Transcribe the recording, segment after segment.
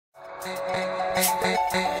Hey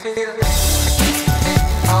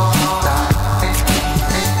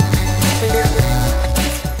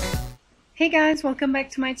guys, welcome back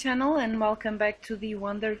to my channel and welcome back to the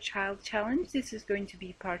Wonder Child Challenge. This is going to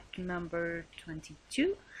be part number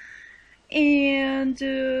 22. And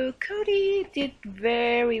Cody did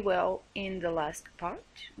very well in the last part.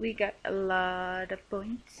 We got a lot of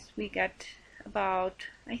points. We got about,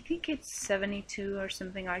 I think it's 72 or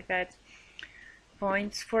something like that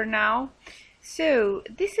points for now. So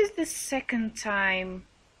this is the second time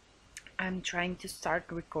I'm trying to start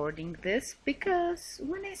recording this, because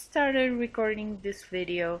when I started recording this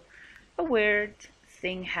video, a weird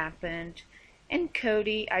thing happened, and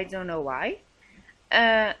Cody, I don't know why,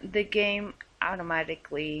 the game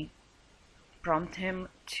automatically prompted him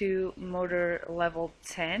to motor level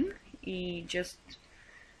 10. He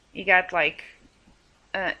got like,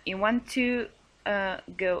 he wanted to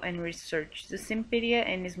go and research the Simpedia,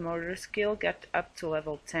 and his motor skill got up to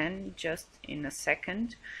level 10 just in a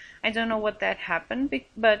second. I don't know what that happened,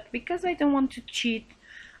 but because I don't want to cheat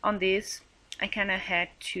on this, I kinda had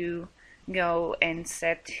to go and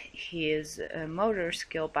set his motor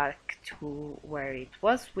skill back to where it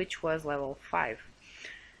was, which was level 5.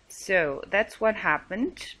 So that's what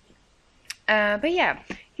happened. But yeah,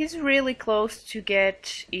 he's really close to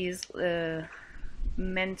get his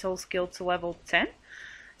mental skill to level 10.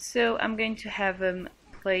 So I'm going to have him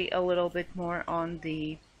play a little bit more on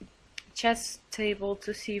the chess table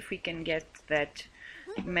to see if we can get that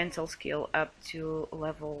mental skill up to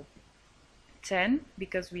level 10,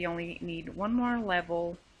 because we only need one more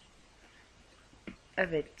level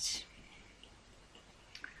of it.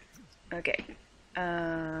 Okay,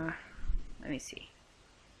 let me see.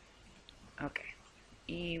 Okay,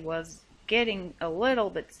 he was getting a little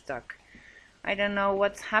bit stuck. I don't know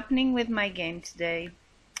what's happening with my game today.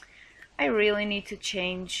 I really need to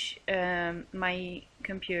change my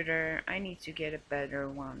computer. I need to get a better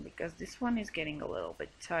one, because this one is getting a little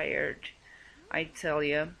bit tired, I tell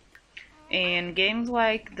you. And games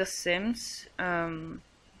like The Sims,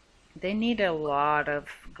 they need a lot of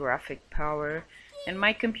graphic power, and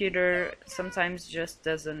my computer sometimes just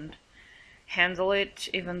doesn't handle it,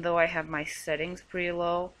 even though I have my settings pretty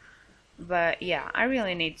low. But yeah, I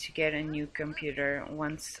really need to get a new computer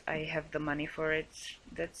once I have the money for it.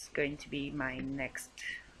 That's going to be my next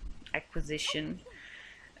acquisition,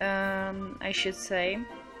 I should say.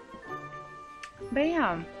 But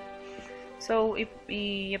yeah, so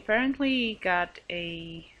he apparently got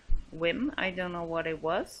a whim. I don't know what it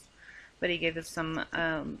was, but he gave us some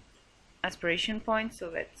aspiration points,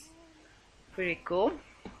 so that's pretty cool.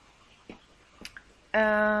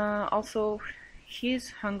 Also, his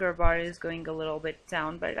hunger bar is going a little bit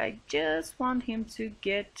down, but I just want him to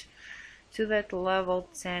get to that level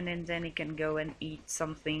 10, and then he can go and eat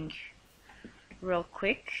something real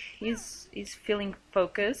quick. He's feeling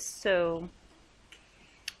focused, so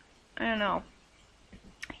I don't know.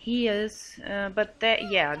 He is, but that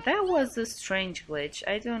was a strange glitch.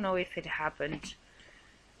 I don't know if it happened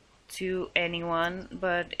to anyone,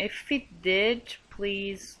 but if it did,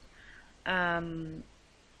 please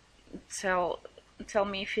tell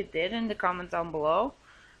me if it did in the comments down below.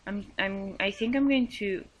 I think I'm going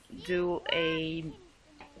to do a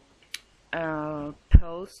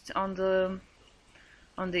post on the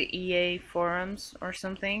EA forums or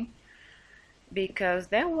something, because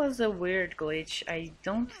that was a weird glitch. I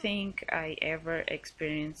don't think I ever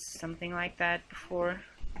experienced something like that before.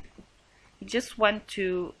 He just went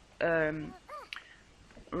to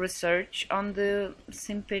research on the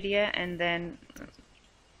Simpedia, and then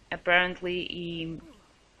apparently he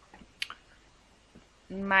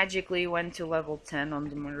magically went to level 10 on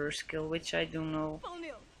the motor skill, which I don't know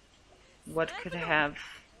what could have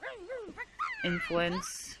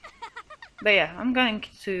influence. But yeah, I'm going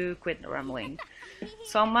to quit rambling.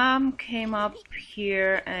 So Mom came up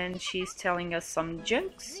here and she's telling us some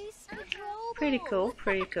jokes. Pretty cool,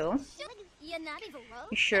 pretty cool.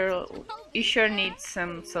 You sure need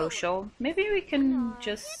some social. Maybe we can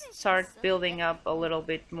just start building up a little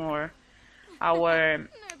bit more our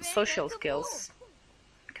social skills,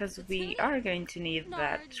 because we are going to need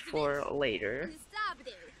that for later.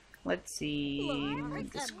 Let's see.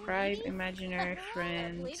 Describe imaginary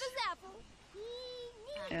friend.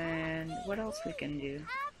 And what else we can do?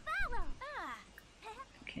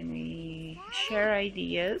 Can we share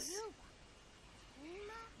ideas?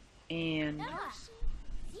 And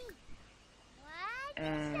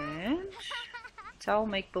tell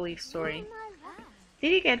make-believe story.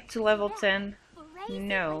 Did he get to level 10?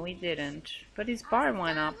 No, he didn't. But his bar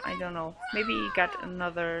went up. I don't know. Maybe he got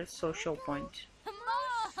another social point.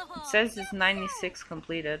 It says it's 96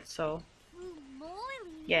 completed, so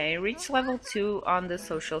yeah, he reached level 2 on the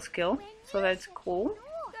social skill, so that's cool.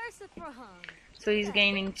 So he's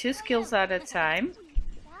gaining 2 skills at a time.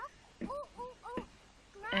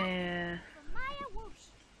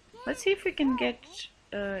 Let's see if we can get...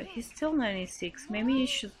 he's still 96. Maybe he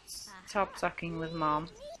should stop talking with mom,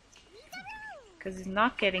 because he's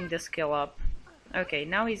not getting the skill up. Okay,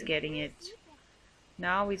 now he's getting it.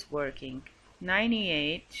 Now it's working.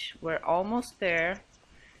 98. We're almost there.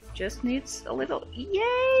 Just needs a little...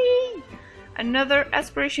 Yay! Another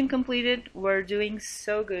aspiration completed. We're doing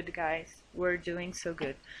so good, guys. We're doing so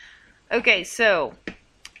good. Okay, so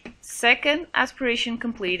second aspiration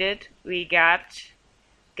completed. We got...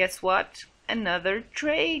 Guess what? Another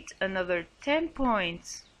trait. Another 10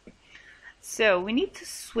 points. So we need to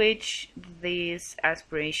switch this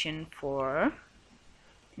aspiration for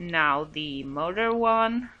now the motor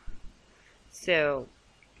one. So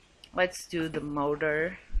let's do the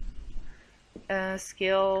motor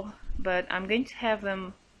skill, but I'm going to have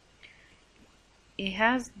him... He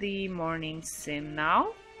has the morning sim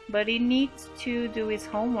now, but he needs to do his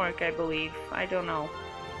homework, I believe. I don't know.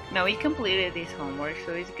 No, he completed his homework,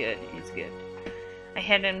 so it's good. It's good. I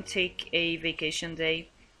had him take a vacation day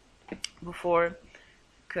before,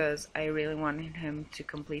 because I really wanted him to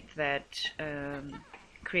complete that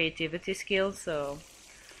creativity skill. So,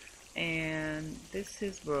 and this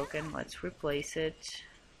is broken. Let's replace it.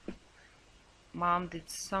 Mom did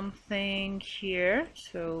something here,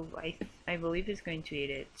 so I believe he's going to eat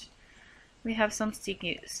it. We have some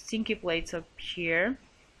stinky plates up here.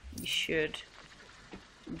 You should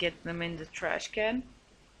get them in the trash can.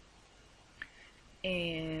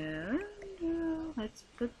 And let's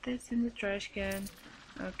put this in the trash can.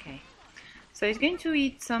 Okay. So he's going to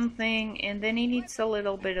eat something, and then he needs a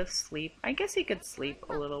little bit of sleep. I guess he could sleep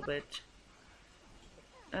a little bit.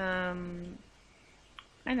 I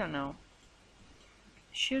don't know.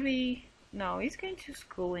 Should we... No, he's going to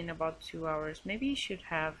school in about 2 hours. Maybe he should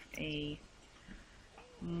have a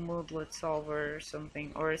moodlet solver or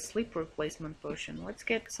something, or a sleep replacement potion. Let's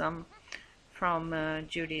get some from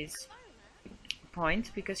Judy's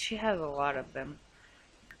points, because she has a lot of them.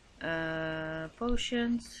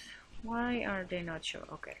 Potions, why are they not shown?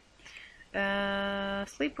 Okay.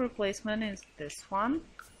 Sleep replacement is this one.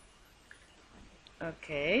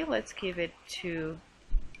 Okay, let's give it to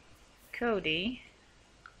Cody.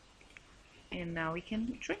 And now we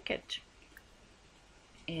can drink it.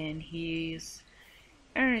 And his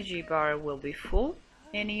energy bar will be full,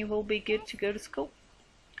 and he will be good to go to school.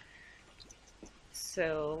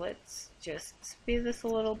 So let's just speed this a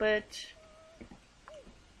little bit.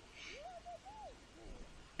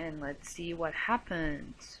 And let's see what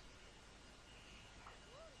happens.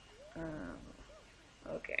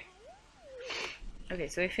 Okay. Okay,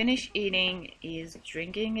 so he finished eating, he's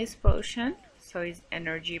drinking his potion, so his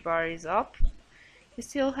energy bar is up. He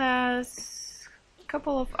still has a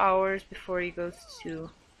couple of hours before he goes to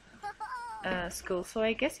school, so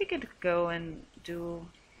I guess he could go and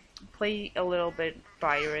play a little bit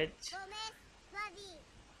pirate.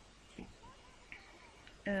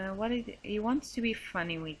 He wants to be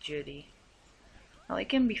funny with Judy. Well, it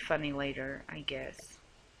can be funny later, I guess.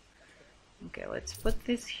 Okay, let's put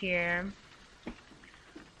this here.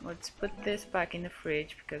 Let's put this back in the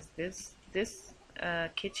fridge, because this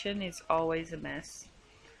kitchen is always a mess.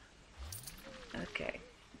 Okay,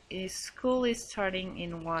 his school is starting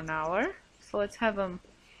in 1 hour, so let's have him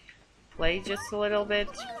play just a little bit.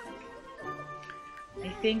 I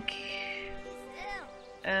think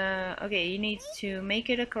okay, he needs to make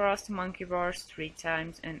it across the monkey bars 3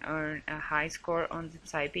 times and earn a high score on the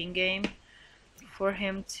typing game for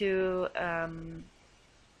him to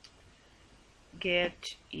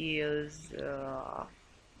get his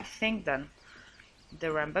thing done.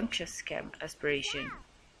 The rambunctious aspiration,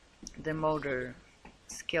 the motor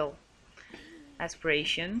skill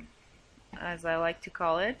aspiration, as I like to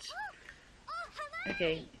call it.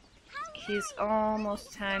 Okay, he's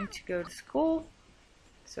almost time to go to school,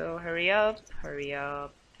 so hurry up, hurry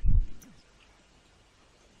up.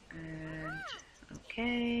 And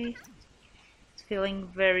okay, it's feeling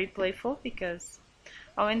very playful because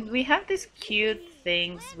and we have these cute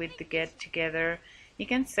things with the get together. You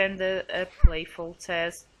can send a playful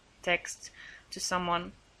text to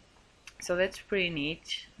someone, so that's pretty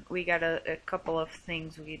neat. We got a couple of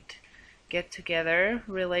things we'd get together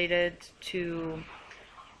related to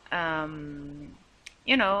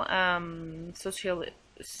you know,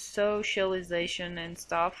 socialization and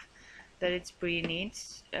stuff, that it's pretty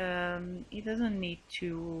neat. He doesn't need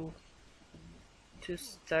to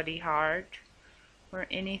study hard. or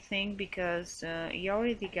anything because he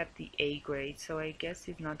already got the A grade, so I guess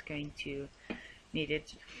he's not going to need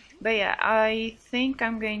it. But yeah, I think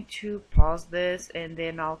I'm going to pause this and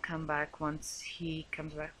then I'll come back once he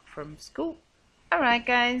comes back from school. Alright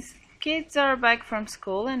guys, kids are back from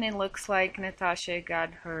school and it looks like Natasha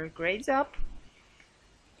got her grades up.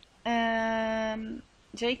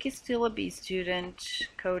 Jake is still a B student.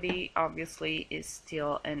 Cody obviously is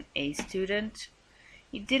still an A student.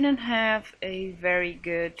 He didn't have a very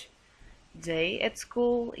good day at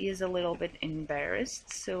school. He is a little bit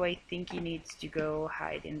embarrassed, so I think he needs to go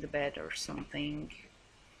hide in the bed or something.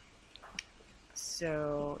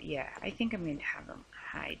 So yeah, I think I'm going to have him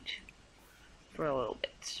hide for a little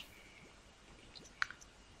bit.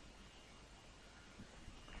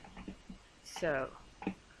 So,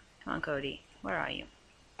 come on Cody, where are you?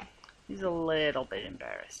 He's a little bit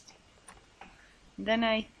embarrassed. Then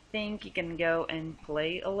I think you can go and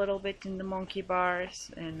play a little bit in the monkey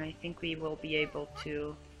bars, and I think we will be able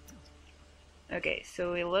to. Okay,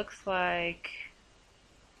 so it looks like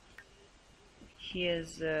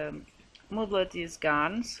his moodlet is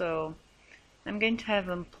gone, so I'm going to have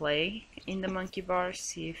him play in the monkey bars,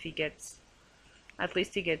 see if he gets, at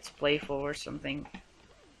least he gets playful or something.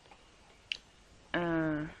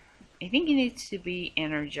 I think he needs to be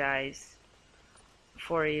energized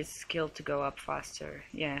for his skill to go up faster.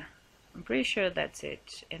 Yeah, I'm pretty sure that's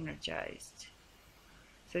it, energized.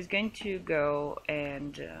 So he's going to go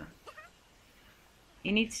and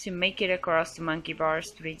he needs to make it across the monkey bars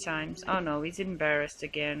 3 times. Oh no, he's embarrassed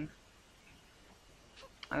again.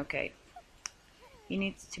 Okay, he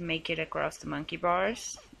needs to make it across the monkey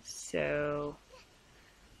bars. So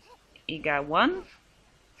he got 1,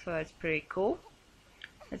 so that's pretty cool.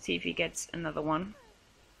 Let's see if he gets another one.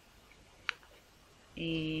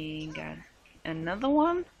 He got another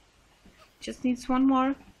one. Just needs 1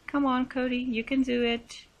 more. Come on, Cody, you can do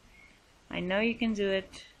it. I know you can do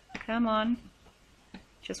it. Come on.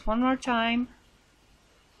 Just 1 more time.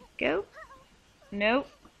 Go. Nope.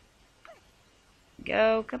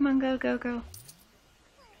 Go. Come on, go, go, go.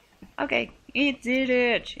 Okay, he did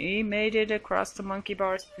it. He made it across the monkey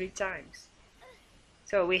bars 3 times.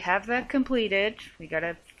 So we have that completed. We got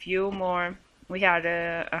a few more. We had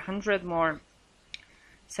 100 more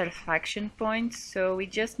satisfaction points. So we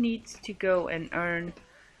just need to go and earn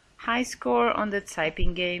high score on the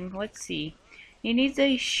typing game. Let's see. He needs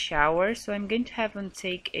a shower, so I'm going to have him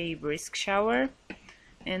take a brisk shower,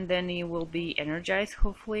 and then he will be energized,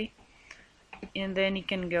 hopefully. And then he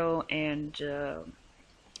can go and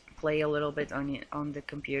play a little bit on the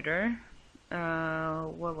computer.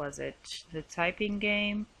 What was it? The typing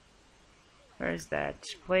game. Where is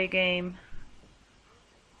that? Play game.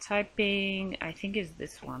 Typing. I think is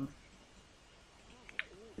this one.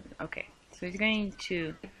 Okay, so he's going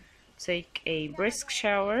to take a brisk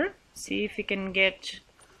shower. See if he can get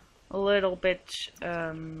a little bit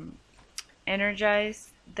energized.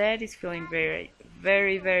 Dad is feeling very,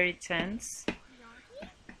 very, very tense.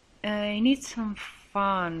 He needs some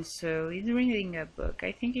fun, so he's reading a book.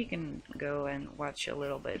 I think he can go and watch a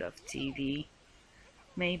little bit of TV,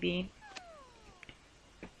 maybe.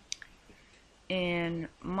 And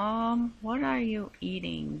Mom, what are you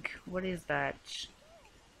eating? What is that?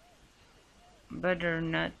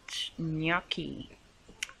 Butternut gnocchi.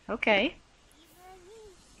 Okay.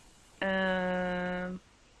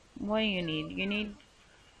 What do you need?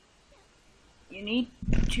 You need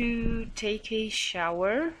to take a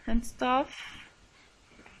shower and stuff.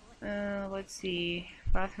 Let's see.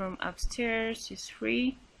 Bathroom upstairs is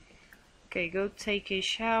free. Okay, go take a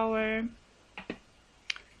shower.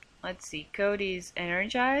 Let's see. Cody is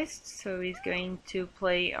energized, so he's going to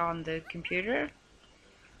play on the computer.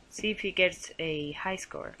 See if he gets a high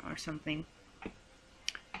score or something.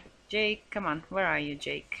 Jake, come on. Where are you,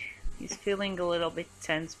 Jake? He's feeling a little bit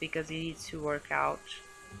tense because he needs to work out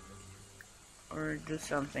or do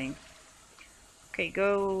something. Okay,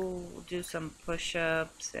 go do some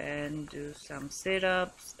push-ups and do some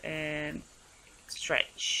sit-ups and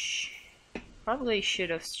stretch. Probably should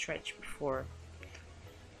have stretched before.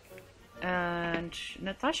 And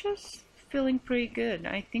Natasha's feeling pretty good.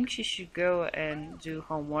 I think she should go and do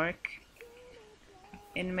homework.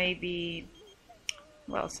 And maybe,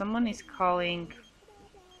 well, someone is calling.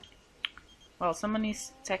 Well, someone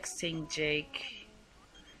is texting Jake.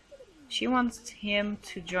 She wants him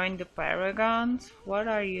to join the Paragons. What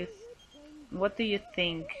do you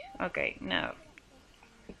think? Okay, no.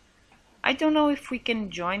 I don't know if we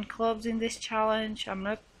can join clubs in this challenge. I'm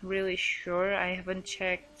not really sure. I haven't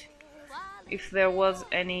checked if there was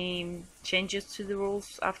any changes to the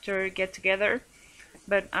rules after get together.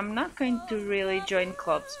 But I'm not going to really join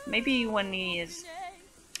clubs. Maybe when he is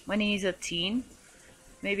when he's a teen.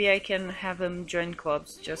 Maybe I can have him join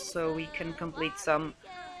clubs just so we can complete some.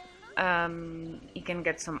 He can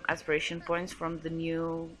get some aspiration points from the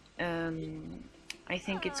new. I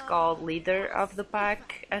think it's called Leader of the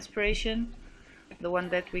Pack aspiration, the one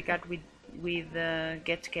that we got with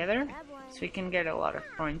Get Together. So we can get a lot of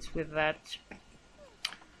points with that.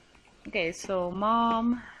 Okay, so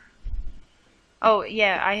mom. Oh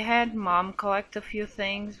yeah, I had mom collect a few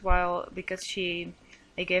things because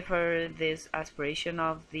I gave her this aspiration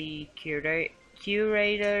of the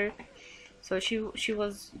curator. So she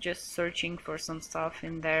was just searching for some stuff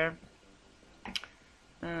in there.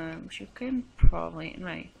 She can probably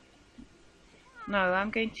no. I'm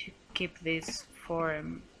going to keep this for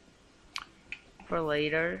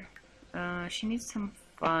later. She needs some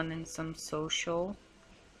fun and some social.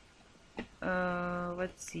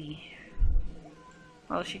 Let's see.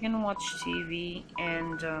 Well, she can watch TV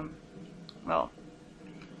and well,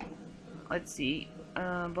 let's see.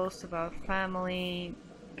 Boast about family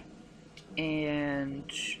and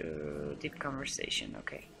deep conversation.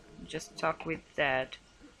 Okay, just talk with dad.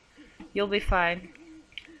 You'll be fine.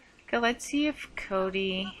 Okay, let's see if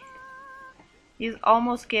Cody is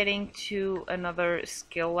almost getting to another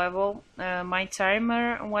skill level. My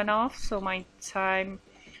timer went off, so my time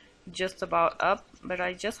just about up, but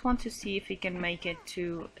I just want to see if he can make it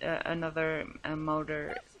to another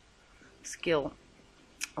motor skill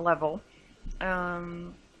level.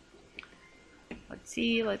 Let's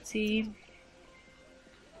see.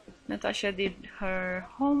 Natasha did her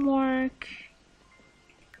homework.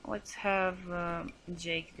 Let's have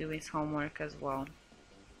Jake do his homework as well.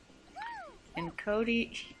 And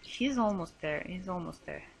Cody, he's almost there.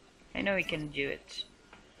 I know he can do it.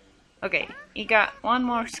 Okay, he got one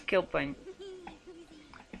more skill point.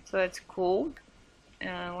 So that's cool.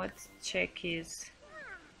 Let's check his...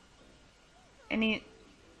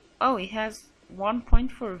 Oh, he has 1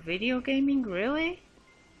 point for video gaming? Really?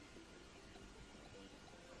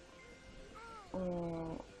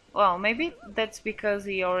 Oh, well, maybe that's because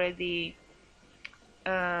he already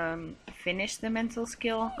finished the mental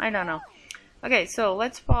skill. I don't know. Okay, so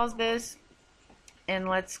let's pause this and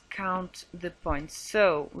let's count the points.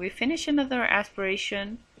 So we finished another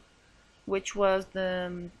aspiration, which was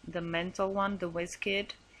the mental one, the whiz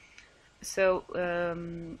kid. So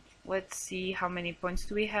let's see how many points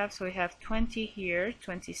do we have. So we have 20 here,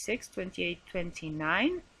 26, 28,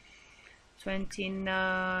 29.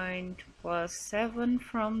 29 plus 7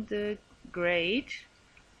 from the grade,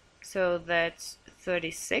 so that's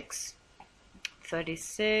 36,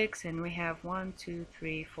 and we have 1, 2,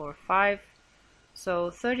 3, 4, 5, so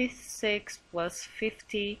 36 plus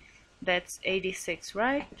 50, that's 86,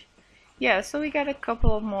 right? Yeah, so we got a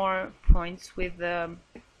couple of more points with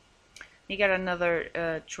we got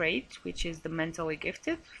another trait, which is the mentally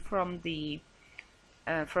gifted from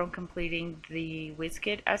completing the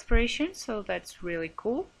WizKid aspiration, so that's really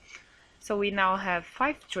cool. So we now have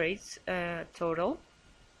 5 traits total,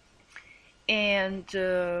 and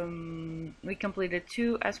we completed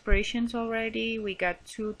 2 aspirations already. We got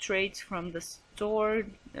 2 traits from the store,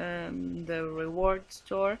 the reward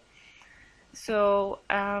store. So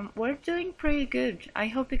we're doing pretty good. I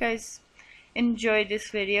hope you guys enjoyed this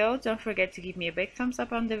video. Don't forget to give me a big thumbs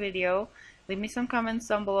up on the video. Leave me some comments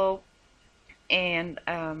down below. And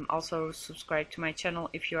also subscribe to my channel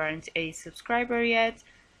if you aren't a subscriber yet.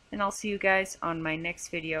 And I'll see you guys on my next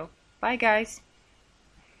video. Bye guys!